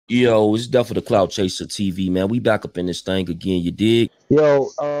Yo, it's definitely the Clout Chaser TV, man. We back up in this thing again, you dig?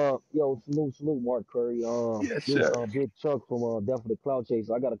 Salute, Mark Curry. Yes, This sir. Big Chuck from Definitely Cloud Chase.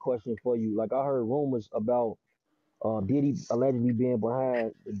 I got a question for you. Like I heard rumors about Diddy allegedly being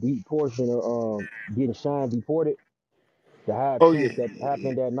behind the deep portion of getting Shyne deported. The high Oh truth yeah. that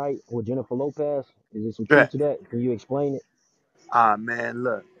happened that night with Jennifer Lopez. Is there some truth Right. to that? Can you explain it? Ah man,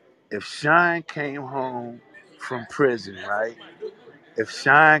 look. If Shyne came home from prison, right? If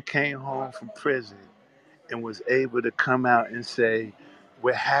Shyne came home from prison and was able to come out and say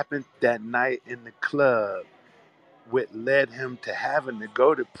what happened that night in the club, what led him to having to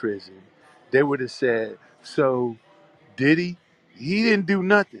go to prison, they would have said, so Diddy, he didn't do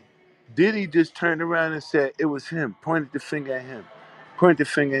nothing. Diddy just turned around and said it was him, pointed the finger at him, pointed the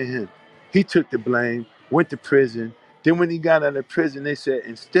finger at him. He took the blame, went to prison. Then when he got out of prison, they said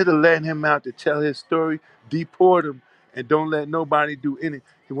instead of letting him out to tell his story, deport him and don't let nobody do anything.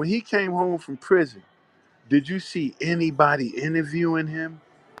 When he came home from prison, did you see anybody interviewing him?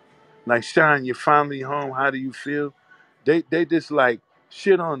 Like, Sean, you're finally home. How do you feel? They just like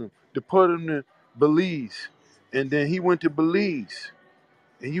shit on him, deport him to Belize. And then he went to Belize.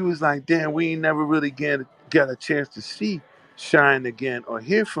 And you was like, damn, we ain't never really got a chance to see Shine again or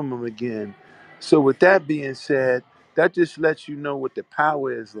hear from him again. So with that being said, that just lets you know what the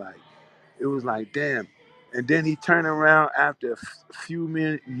power is like. It was like, damn. And then he turned around after a few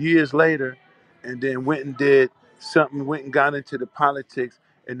years later and then went and did something, went and got into the politics.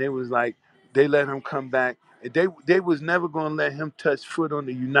 And they was like, they let him come back. And they was never going to let him touch foot on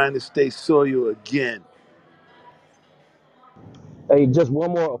the United States soil again. Hey, just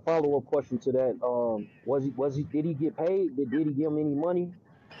one more follow up question to that. Was he did he get paid? Did he give him any money?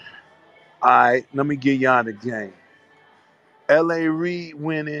 All right, let me give y'all the game. L.A. Reid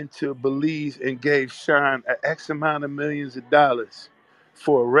went into Belize and gave Shyne an X amount of millions of dollars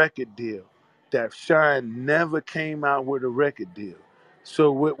for a record deal. That Shyne never came out with a record deal.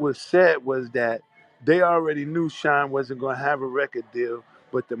 So what was said was that they already knew Shyne wasn't going to have a record deal,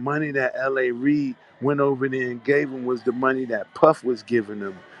 but the money that L.A. Reid went over there and gave him was the money that Puff was giving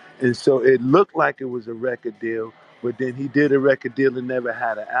him. And so it looked like it was a record deal, but then he did a record deal and never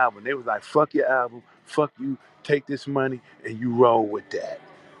had an album. They was like, fuck your album, fuck you, take this money and you roll with that.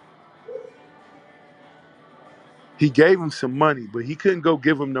 He gave him some money, but he couldn't go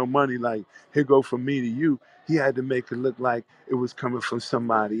give him no money like, here go from me to you. He had to make it look like it was coming from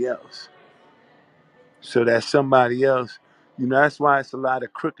somebody else. So that somebody else, that's why it's a lot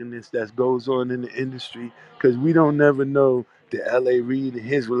of crookedness that goes on in the industry, because we don't never know the L.A. Reid and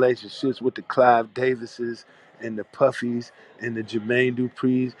his relationships with the Clive Davises and the Puffies and the Jermaine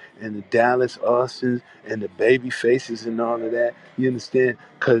Dupri's and the Dallas Austins and the Baby Faces and all of that. You understand?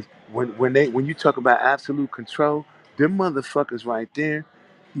 Because when you talk about absolute control, them motherfuckers right there,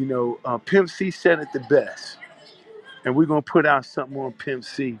 Pimp C said it the best. And we're gonna put out something on Pimp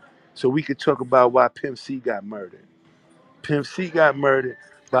C so we could talk about why Pimp C got murdered. Pimp C got murdered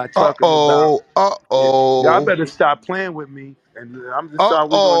by talking about, Uh-oh, y'all uh-oh, better stop playing with me. And I'm just all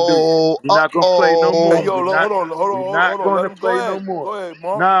we're gonna do. uh-oh, We're not gonna play no Hey, more. uh-oh. yo, We're not hold on. Let gonna him go play no ahead. more. Go ahead,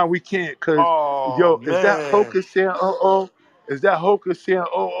 Mark. Nah, we can't, cause Oh, yo, is that man. Hokus saying Is that Hokus saying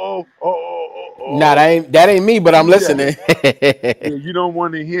Nah, that ain't me, but I'm Who's that? listening. Yeah, you don't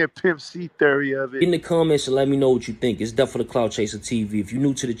want to hear Pimp C theory of In it. the comments and let me know what you think. It's definitely the Clout Chaser TV. If you're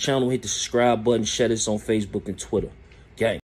new to the channel, hit the subscribe button, share this on Facebook and Twitter. Gang.